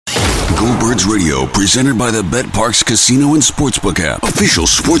Go Birds Radio, presented by the Bet Parks Casino and Sportsbook app. Official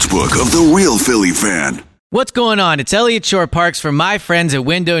sportsbook of the real Philly fan. What's going on? It's Elliott Shore-Parks from my friends at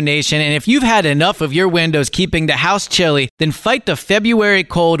Window Nation, and if you've had enough of your windows keeping the house chilly, then fight the February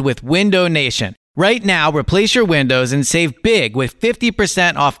cold with Window Nation. Right now, replace your windows and save big with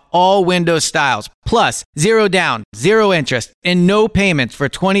 50% off all window styles, plus 0 down, 0 interest, and no payments for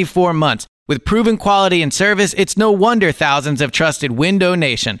 24 months. With proven quality and service, it's no wonder thousands have trusted Window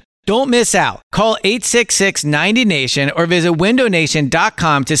Nation. Don't miss out. Call 866-90NATION or visit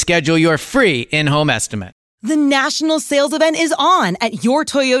windownation.com to schedule your free in-home estimate. The national sales event is on at your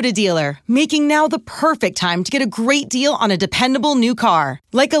Toyota dealer, making now the perfect time to get a great deal on a dependable new car.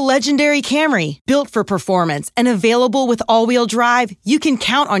 Like a legendary Camry, built for performance and available with all-wheel drive, you can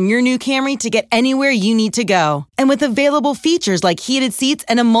count on your new Camry to get anywhere you need to go. And with available features like heated seats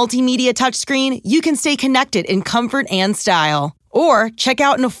and a multimedia touchscreen, you can stay connected in comfort and style. Or check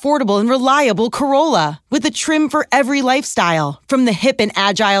out an affordable and reliable Corolla with a trim for every lifestyle, from the hip and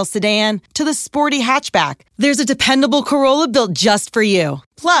agile sedan to the sporty hatchback. There's a dependable Corolla built just for you.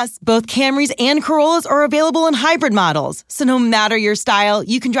 Plus, both Camrys and Corollas are available in hybrid models, so no matter your style,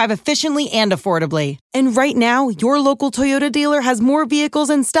 you can drive efficiently and affordably. And right now, your local Toyota dealer has more vehicles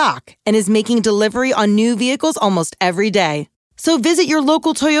in stock and is making delivery on new vehicles almost every day. So visit your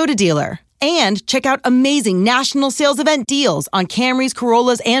local Toyota dealer. And check out amazing national sales event deals on Camrys,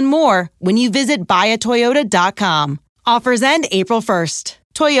 Corollas, and more when you visit buyatoyota.com. Offers end April 1st.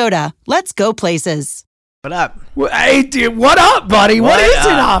 Toyota, let's go places. What up? Hey, dude, what up, buddy? What is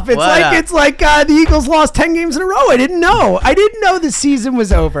it up? It's like the Eagles lost 10 games in a row. I didn't know the season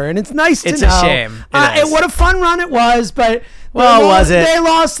was over, and it's nice to know. It's a shame. What a fun run it was, but was it? They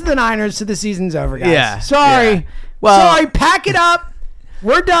lost to the Niners, so the season's over, guys. Yeah. Sorry. Yeah. Well, sorry. Pack it up.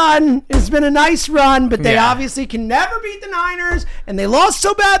 We're done. It's been a nice run, but they obviously can never beat the Niners, and they lost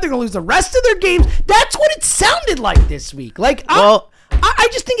so bad they're going to lose the rest of their games. That's what it sounded like this week. I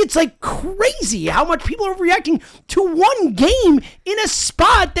just think it's like crazy how much people are reacting to one game in a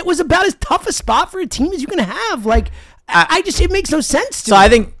spot that was about as tough a spot for a team as you can have. It makes no sense to me. I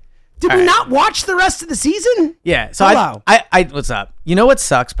think... Did we not watch the rest of the season? Yeah. So I what's up? You know what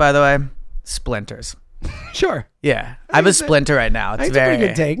sucks, by the way? Splinters. Sure. Yeah, I have a splinter right now. It's a pretty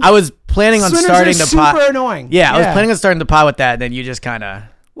good take. I was planning on starting the pod. Super annoying. Yeah, I was planning on starting the pod with that, and then you just kind of.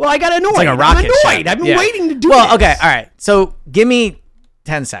 Well, I got annoyed. It's like a rocket I'm annoyed. ship. I've been waiting to do this. Well, okay, all right. So give me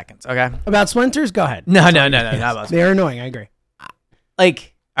 10 seconds, okay? About splinters, go ahead. No, not about. They're annoying. I agree. All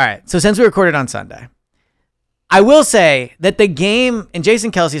right. So since we recorded on Sunday, I will say that the game, and Jason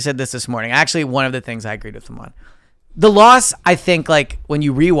Kelsey said this morning. Actually, one of the things I agreed with him on. The loss, I think, when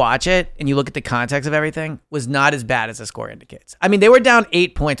you rewatch it and you look at the context of everything, was not as bad as the score indicates. I mean, they were down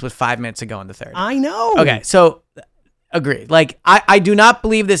 8 points with 5 minutes to go in the third. I know. Okay, so agree. I do not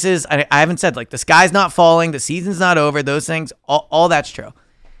believe this is, I haven't said, the sky's not falling, the season's not over, those things, all that's true.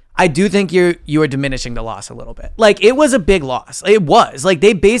 I do think you are diminishing the loss a little bit. It was a big loss. It was.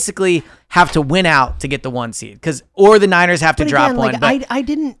 They basically have to win out to get the 1 seed, or the Niners have to drop one.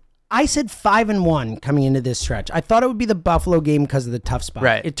 I said 5-1 coming into this stretch. I thought it would be the Buffalo game because of the tough spot.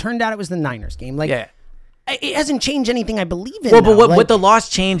 Right. It turned out it was the Niners game. Yeah. It hasn't changed anything I believe in. Well, but what the loss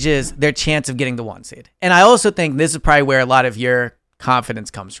changes their chance of getting the 1 seed. And I also think this is probably where a lot of your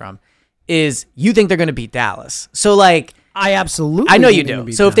confidence comes from, is you think they're going to beat Dallas. So I absolutely. I know you do.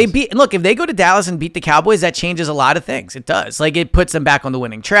 So if they go to Dallas and beat the Cowboys, that changes a lot of things. It does. It puts them back on the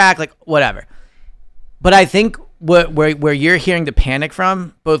winning track, whatever. But I think where you're hearing the panic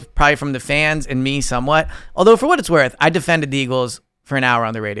from, both probably from the fans and me somewhat, although for what it's worth, I defended the Eagles for an hour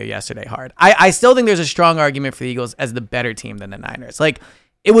on the radio yesterday hard. I still think there's a strong argument for the Eagles as the better team than the Niners.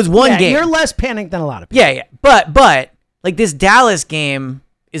 It was one game. You're less panicked than a lot of people. Yeah. But this Dallas game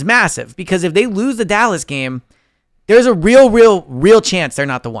is massive, because if they lose the Dallas game, there's a real chance they're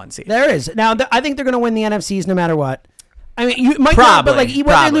not the 1 seed. There is. Now, I think they're going to win the NFCs no matter what. I mean, you might probably, not, but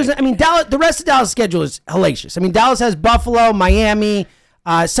when they lose, I mean, Dallas. The rest of Dallas' schedule is hellacious. I mean, Dallas has Buffalo, Miami,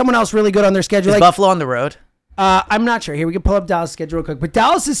 someone else really good on their schedule. Is Buffalo on the road? I'm not sure. Here, we can pull up Dallas' schedule real quick. But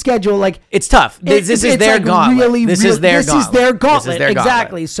Dallas' schedule, it's tough. This is their gauntlet. This is their gauntlet.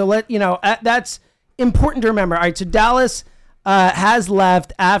 Exactly. So that's important to remember. All right. So Dallas has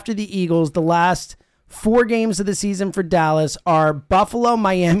left after the Eagles. The last 4 games of the season for Dallas are Buffalo,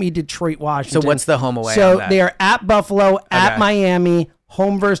 Miami, Detroit, Washington. So what's the home away? So they are at Buffalo, at Miami,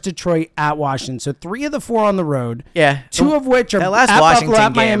 home versus Detroit, at Washington. So 3 of the 4 on the road. Yeah. 2 of which are that last at Washington Buffalo,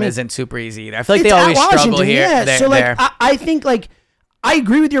 at game Miami. isn't super easy either. I feel like they always struggle here. Yeah. So I think I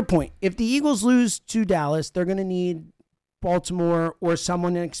agree with your point. If the Eagles lose to Dallas, they're going to need Baltimore or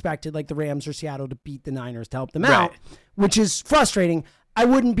someone unexpected like the Rams or Seattle to beat the Niners to help them out, which is frustrating. I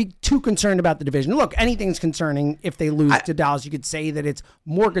wouldn't be too concerned about the division. Look, anything's concerning if they lose to Dallas. You could say that it's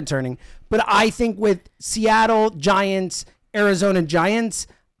more concerning. But I think with Seattle Giants, Arizona Giants,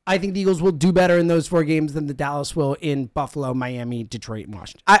 I think the Eagles will do better in those 4 games than the Dallas will in Buffalo, Miami, Detroit, and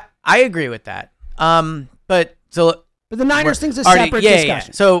Washington. I agree with that. But the Niners thing's a separate discussion. Yeah.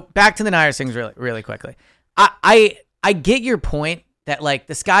 So back to the Niners things really quickly. I get your point that like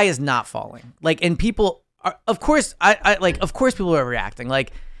the sky is not falling. Like, and people are, of course, of course people are reacting.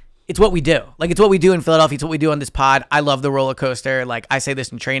 Like, it's what we do. Like, it's what we do in Philadelphia. It's what we do on this pod. I love the roller coaster. Like, I say this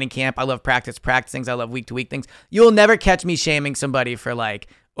in training camp. I love practice things. I love week-to-week things. You'll never catch me shaming somebody for, like,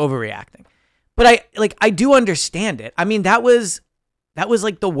 overreacting. But I do understand it. I mean, that was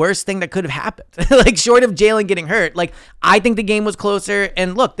like the worst thing that could have happened. Like, short of Jalen getting hurt. Like, I think the game was closer.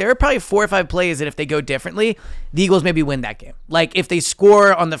 And look, there are probably 4 or 5 plays that if they go differently, the Eagles maybe win that game. Like, if they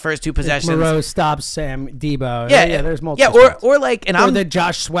score on the first 2 possessions. If Moreau stops Sam Debo. Yeah, there's multiple. Yeah, or the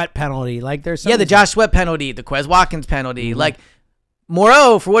Josh Sweat penalty. Like, there's something. Yeah, the Josh Sweat penalty, the Quez Watkins penalty. Mm-hmm. Like,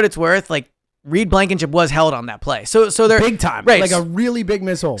 Moreau, for what it's worth, like, Reed Blankenship was held on that play. So they're big time. Right. Like a really big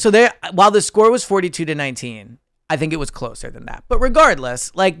missile. So while the score was 42-19, I think it was closer than that. But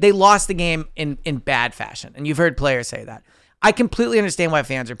regardless, like, they lost the game in bad fashion. And you've heard players say that. I completely understand why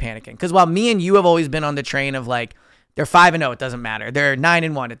fans are panicking. Because while me and you have always been on the train of like, they're 5-0, it doesn't matter. They're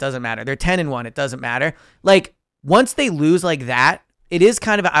 9-1, it doesn't matter. They're 10-1, it doesn't matter. Like, once they lose like that, it is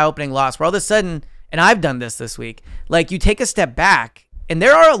kind of an eye-opening loss where all of a sudden, and I've done this week, like, you take a step back and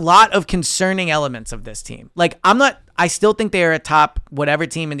there are a lot of concerning elements of this team. Like, I still think they are a top whatever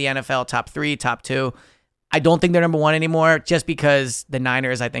team in the NFL, top 3, top 2. I don't think they're number 1 anymore just because the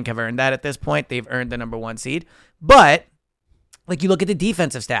Niners, I think, have earned that at this point. They've earned the number 1 seed. But, like, you look at the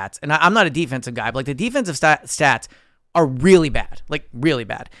defensive stats, and I'm not a defensive guy, but, like, the defensive stats are really bad. Like, really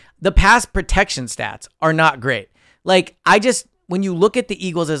bad. The pass protection stats are not great. Like, when you look at the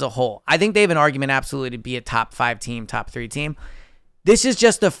Eagles as a whole, I think they have an argument absolutely to be a top 5 team, top 3 team. This is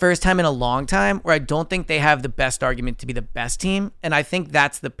just the first time in a long time where I don't think they have the best argument to be the best team. And I think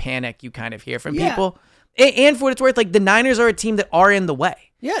that's the panic you kind of hear from people. And for what it's worth, like, the Niners are a team that are in the way.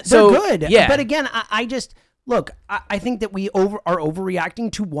 Yeah, they're good. Yeah. But again, I think that we are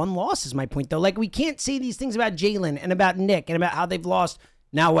overreacting to 1 loss is my point, though. Like, we can't say these things about Jalen and about Nick and about how they've lost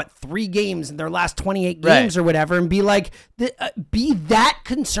now, 3 games in their last 28 games or whatever, and be like, be that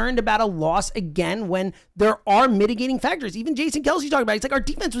concerned about a loss again when there are mitigating factors. Even Jason Kelce talking about it. He's like, our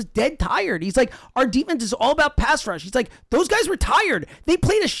defense was dead tired. He's like, our defense is all about pass rush. He's like, those guys were tired. They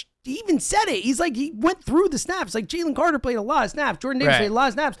played he even said it. He's like, he went through the snaps. Like, Jalen Carter played a lot of snaps. Jordan Davis played a lot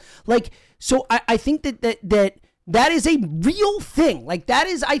of snaps. Like, so I think that is a real thing. Like, that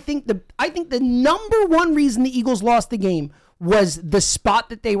is, I think the number 1 reason the Eagles lost the game was the spot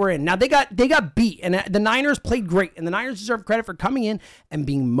that they were in. Now, they got beat, and the Niners played great, and the Niners deserve credit for coming in and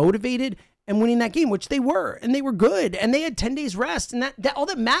being motivated and winning that game, which they were, and they were good, and they had 10 days rest, and that all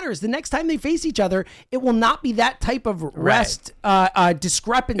that matters. The next time they face each other, it will not be that type of rest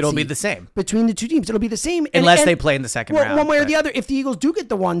discrepancy. It'll be the same between the 2 teams. It'll be the same unless they play in the second round. One way or the other. If the Eagles do get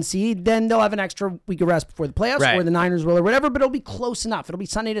the 1 seed, then they'll have an extra week of rest before the playoffs, or the Niners will, or whatever. But it'll be close enough. It'll be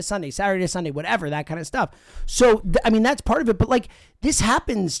Sunday to Sunday, Saturday to Sunday, whatever, that kind of stuff. So I mean, that's part of it. But like, this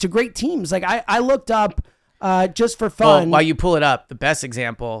happens to great teams. Like, I looked up. Just for fun. Well, while you pull it up, the best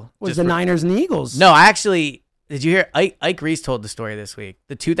example was the Niners and the Eagles. No, actually, did you hear Ike Reese told the story this week?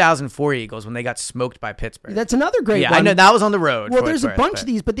 The 2004 Eagles when they got smoked by Pittsburgh. That's another great one. Yeah, I know that was on the road. Well, there's a bunch of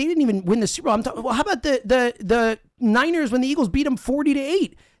these, but they didn't even win the Super Bowl. Well, how about the Niners when the Eagles beat them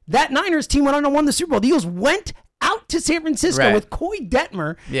 40-8? That Niners team went on and won the Super Bowl. The Eagles went out to San Francisco with Coy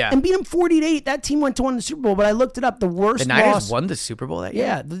Detmer and beat them 40-8. That team went to win the Super Bowl, but I looked it up. The worst The Niners loss, won the Super Bowl that year?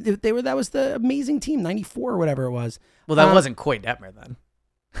 Yeah, they were. That was the amazing team, 94 or whatever it was. Well, that wasn't Coy Detmer then.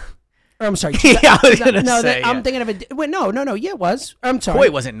 Or I'm sorry. I was going to say. I'm thinking of it. Wait, no. Yeah, it was. I'm sorry.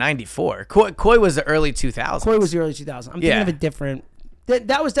 Coy wasn't 94. Coy was the early 2000s. Coy was the early 2000s. I'm thinking of a different.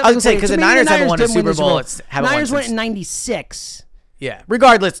 That was definitely. I was going to say, because the Niners haven't won a Super Bowl. Niners went in 96. Yeah.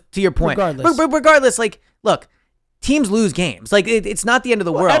 Regardless, to your point. Regardless, like, look, teams lose games. Like, it's not the end of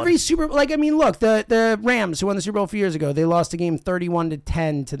the world. Every Super Bowl, like, I mean, look, the Rams who won the Super Bowl a few years ago, they lost a game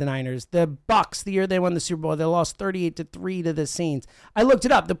 31-10 to the Niners. The Bucks, the year they won the Super Bowl, they lost 38-3 to the Saints. I looked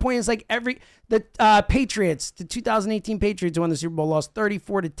it up. The point is, like, the Patriots, the 2018 Patriots who won the Super Bowl, lost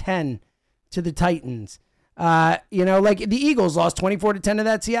 34-10 to the Titans. Like the Eagles lost 24-10 to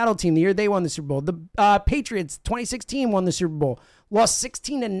that Seattle team the year they won the Super Bowl. The Patriots 2016 won the Super Bowl, lost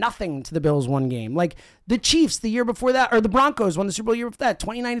 16-0 to the Bills one game. Like the Chiefs the year before that, or the Broncos won the Super Bowl the year before that,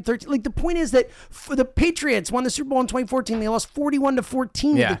 29-13. Like the point is that for the Patriots won the Super Bowl in 2014, they lost 41-14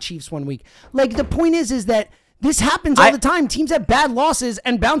 to the Chiefs one week. Like the point is that This happens all the time. Teams have bad losses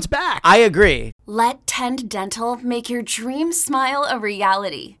and bounce back. I agree. Let Tend Dental make your dream smile a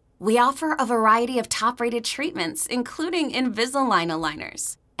reality. We offer a variety of top-rated treatments, including Invisalign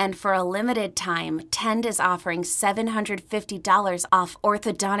aligners. And for a limited time, Tend is offering $750 off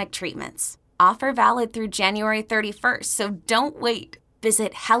orthodontic treatments. Offer valid through January 31st, so don't wait.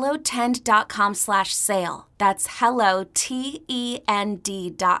 Visit hellotend.com/sale. That's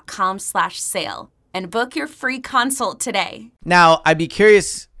hellotend.com/sale. And book your free consult today. Now, I'd be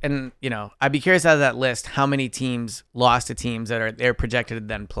curious, out of that list, how many teams lost to teams that they're projected to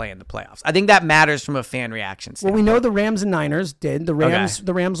then play in the playoffs. I think that matters from a fan reaction standpoint. Well, we know the Rams and Niners did. The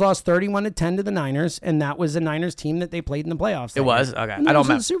Rams lost 31-10 to the Niners, and that was the Niners team that they played in the playoffs. It was? Okay. I don't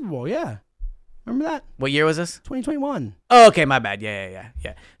remember. The Super Bowl, yeah. Remember that? What year was this? 2021. Oh, okay, my bad. Yeah.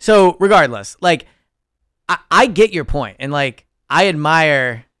 So, regardless, I get your point, and I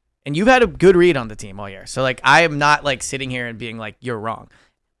admire. And you've had a good read on the team all year. So, I am not, sitting here and being you're wrong.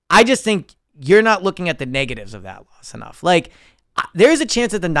 I just think you're not looking at the negatives of that loss enough. There is a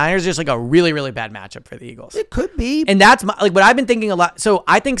chance that the Niners are just, a really, really bad matchup for the Eagles. It could be. And that's, what I've been thinking a lot. So,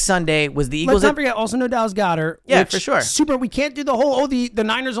 I think Sunday was the Eagles. Let's not forget, also no Dallas Goedert. Yeah, for sure. Super, we can't do the whole, the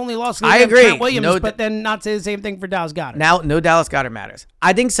Niners only lost. I agree. Trent Williams, but then not say the same thing for Dallas Goedert. Now, no Dallas Goedert matters.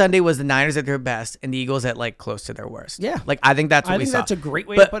 I think Sunday was the Niners at their best and the Eagles at, close to their worst. Yeah. I think that's what we saw. I think that's a great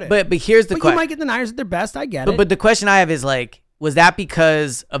way to put it. But here's the question. You might get the Niners at their best. I get it. But the question I have is, was that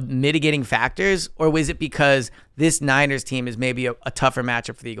because of mitigating factors, or was it because this Niners team is maybe a tougher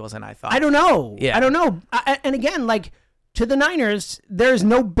matchup for the Eagles than I thought? I don't know. Yeah. I don't know. And again, to the Niners, there's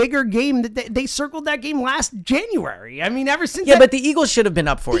no bigger game that they circled that game last January. I mean, ever since. Yeah, but the Eagles should have been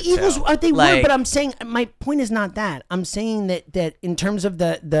up for it. The Eagles, they were, but I'm saying my point is not that. I'm saying that in terms of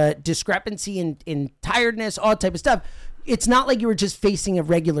the discrepancy in tiredness, all type of stuff, it's not like you were just facing a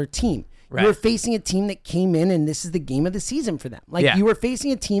regular team. Right. You were facing a team that came in, and this is the game of the season for them. You were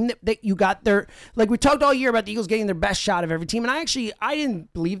facing a team that you got their, we talked all year about the Eagles getting their best shot of every team, and I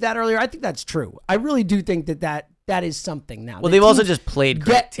didn't believe that earlier. I think that's true. I really do think that is something now. Well, they've also just played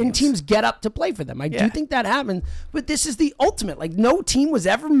great teams. And teams get up to play for them. I do think that happens, but this is the ultimate. No team was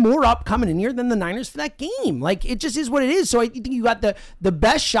ever more up coming in here than the Niners for that game. It just is what it is. So I think you got the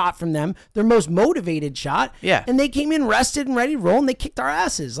best shot from them, their most motivated shot. Yeah. And they came in rested and ready to roll, and they kicked our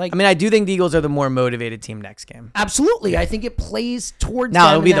asses. I do think the Eagles are the more motivated team next game. Absolutely. I think it plays towards now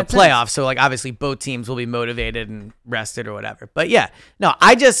them. It'll be the playoffs, so obviously both teams will be motivated and rested or whatever. But yeah, no,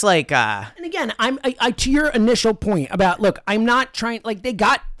 I just and again, I to your initial point about, look, I'm not trying, they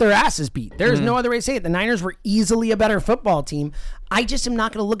got their asses beat. There's no other way to say it. The Niners were easily a better football team. I just am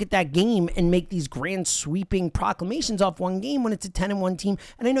not going to look at that game and make these grand sweeping proclamations off one game when it's a 10-1 team.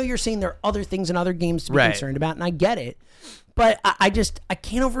 And I know you're saying there are other things in other games to be concerned about, and I get it. But I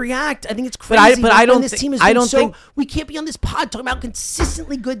can't overreact. I think it's crazy. But I don't this team is think we can't be on this pod talking about how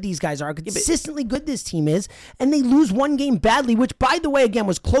consistently good these guys are, how consistently good this team is, and they lose one game badly, which, by the way, again,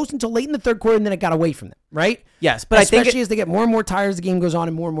 was close until late in the third quarter, and then it got away from them, right? Yes, but especially as they get more and more tired as the game goes on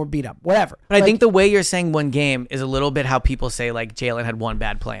and more beat up, whatever. But I think the way you're saying one game is a little bit how people say Jalen had one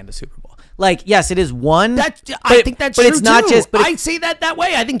bad play in the Super Bowl. Yes, it is one. I think that's true, it's not too. just. But I say that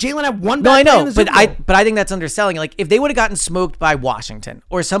way. I think Jalen had one bad play. No, I know, in the Super Bowl. but I think that's underselling. If they would have gotten smoked by Washington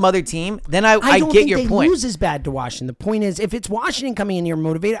or some other team, then I get your point. I don't think they lose as bad to Washington. The point is, if it's Washington coming in here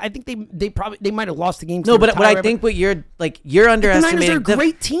motivated, I think they might have lost the game. No, but I think what you're underestimating. The Niners are a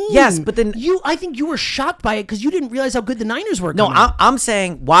great team. Yes, but then I think you were shocked by it because you didn't realize how good the Niners were. No, I'm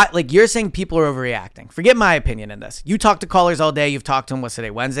saying you're saying people are overreacting. Forget my opinion in this. You talk to callers all day. You've talked to them. What's today?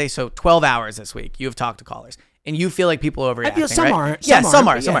 Wednesday. So 12 hours this week. You've talked to callers, and you feel like people are overreacting. I feel some right? aren't.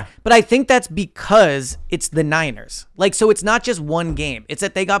 Some are. But I think that's because it's the Niners. So it's not just one game. It's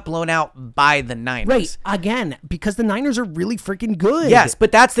that they got blown out by the Niners. Right. Again, because the Niners are really freaking good. Yes,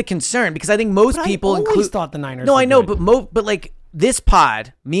 but that's the concern because I think most people I always thought the Niners. No, were I know, good. but this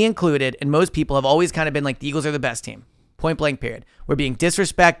pod, me included, and most people have always kind of been the Eagles are the best team. Point blank period. We're being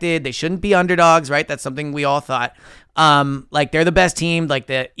disrespected. They shouldn't be underdogs, right? That's something we all thought. They're the best team.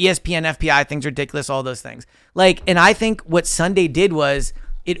 The ESPN FPI thing's ridiculous, all those things. And I think what Sunday did was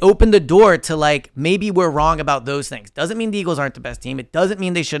it opened the door to maybe we're wrong about those things. Doesn't mean the Eagles aren't the best team. It doesn't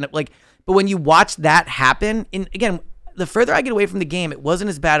mean they shouldn't but when you watch that happen, and again, the further I get away from the game, it wasn't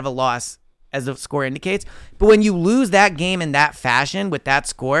as bad of a loss as the score indicates. But when you lose that game in that fashion with that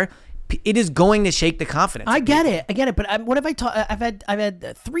score, it is going to shake the confidence. I get it. But what have I taught? I've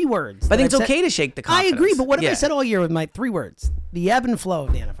had 3 words. But I think it's okay to shake the confidence. I agree, but what have I said all year with my 3 words? The ebb and flow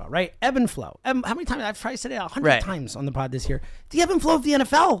of the NFL, right? Ebb and flow. How many times? I've probably said it 100 times on the pod this year. The ebb and flow of the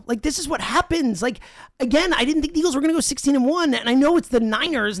NFL. Like, this is what happens. Like, again, I didn't think the Eagles were going to go 16-1, and I know it's the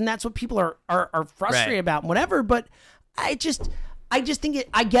Niners, and that's what people are frustrated about and whatever, but I just think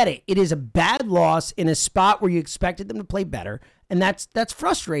I get it. It is a bad loss in a spot where you expected them to play better, and that's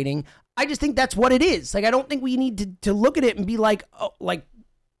frustrating. I just think that's what it is. Like, I don't think we need to look at it and be like, oh, like,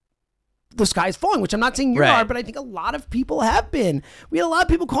 the sky's falling, which I'm not saying you are, but I think a lot of people have been. We had a lot of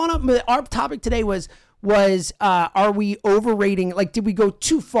people calling up. Our topic today was are we overrating? Like, did we go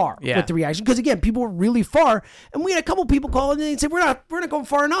too far with the reaction? Because again, people were really far, and we had a couple people call in and say we're not going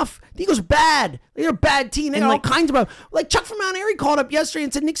far enough. The Eagles are bad. They're a bad team. They got all kinds of problems. Like Chuck from Mount Airy called up yesterday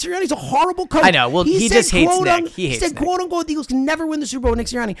and said Nick Sirianni's a horrible coach. I know. Well, he just hates Nick. He said, "quote unquote," the Eagles can never win the Super Bowl with Nick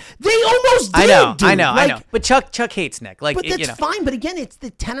Sirianni. They almost did. I know. But Chuck hates Nick. Like, but that's fine. But again, it's the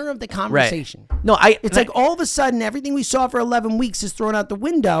tenor of the conversation. Right. No, it's like all of a sudden everything we saw for 11 weeks is thrown out the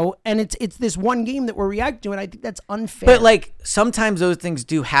window, and it's this one game that we're reacting to, and I think that's unfair. But like sometimes those things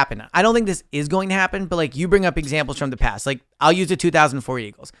do happen. I don't think this is going to happen, but like you bring up examples from the past. Like I'll use the 2004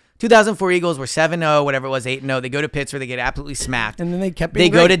 Eagles. 2004 Eagles were 7-0, whatever it was, 8-0. They go to Pittsburgh, they get absolutely smacked. And then they kept being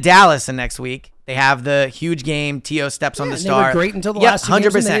great. Go to Dallas the next week. They have the huge game. T.O. steps on the star. They were great until the last 2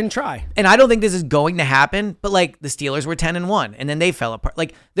 games and they didn't try. And I don't think this is going to happen, but like the Steelers were 10-1 and then they fell apart.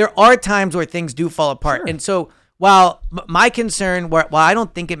 Like there are times where things do fall apart. Sure. And so while my concern, while I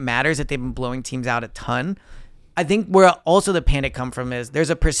don't think it matters that they've been blowing teams out a ton, I think where also the panic come from is there's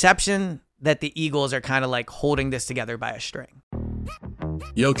a perception that the Eagles are kind of like holding this together by a string.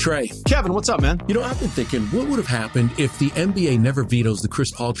 Yo, Trey. Kevin, what's up, man? You know, I've been thinking, what would have happened if the NBA never vetoes the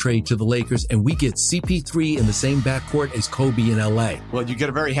Chris Paul trade to the Lakers and we get CP3 in the same backcourt as Kobe in LA? Well, you get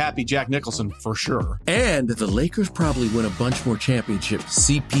a very happy Jack Nicholson for sure. And the Lakers probably win a bunch more championships.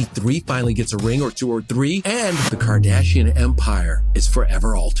 CP3 finally gets a ring or 2 or 3, and the Kardashian empire is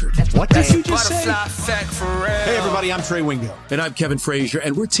forever altered. What did you just say? Hey, everybody, I'm Trey Wingo. And I'm Kevin Frazier,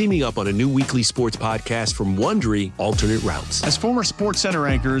 and we're teaming up on a new weekly sports podcast from Wondery, Alternate Routes. As former SportsCenter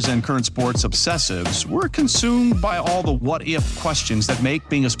anchors and current sports obsessives, we're consumed by all the what-if questions that make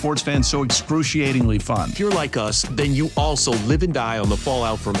being a sports fan so excruciatingly fun. If you're like us, then you also live and die on the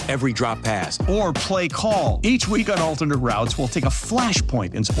fallout from every drop pass. Or play call. Each week on Alternate Routes, we'll take a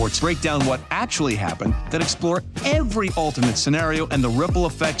flashpoint in sports, break down what actually happened, then explore every alternate scenario and the ripple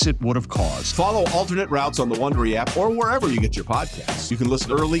effects it would have caused. Follow Alternate Routes on the Wondery app or wherever you get your podcasts. You can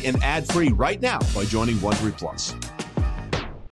listen early and ad-free right now by joining Wondery Plus.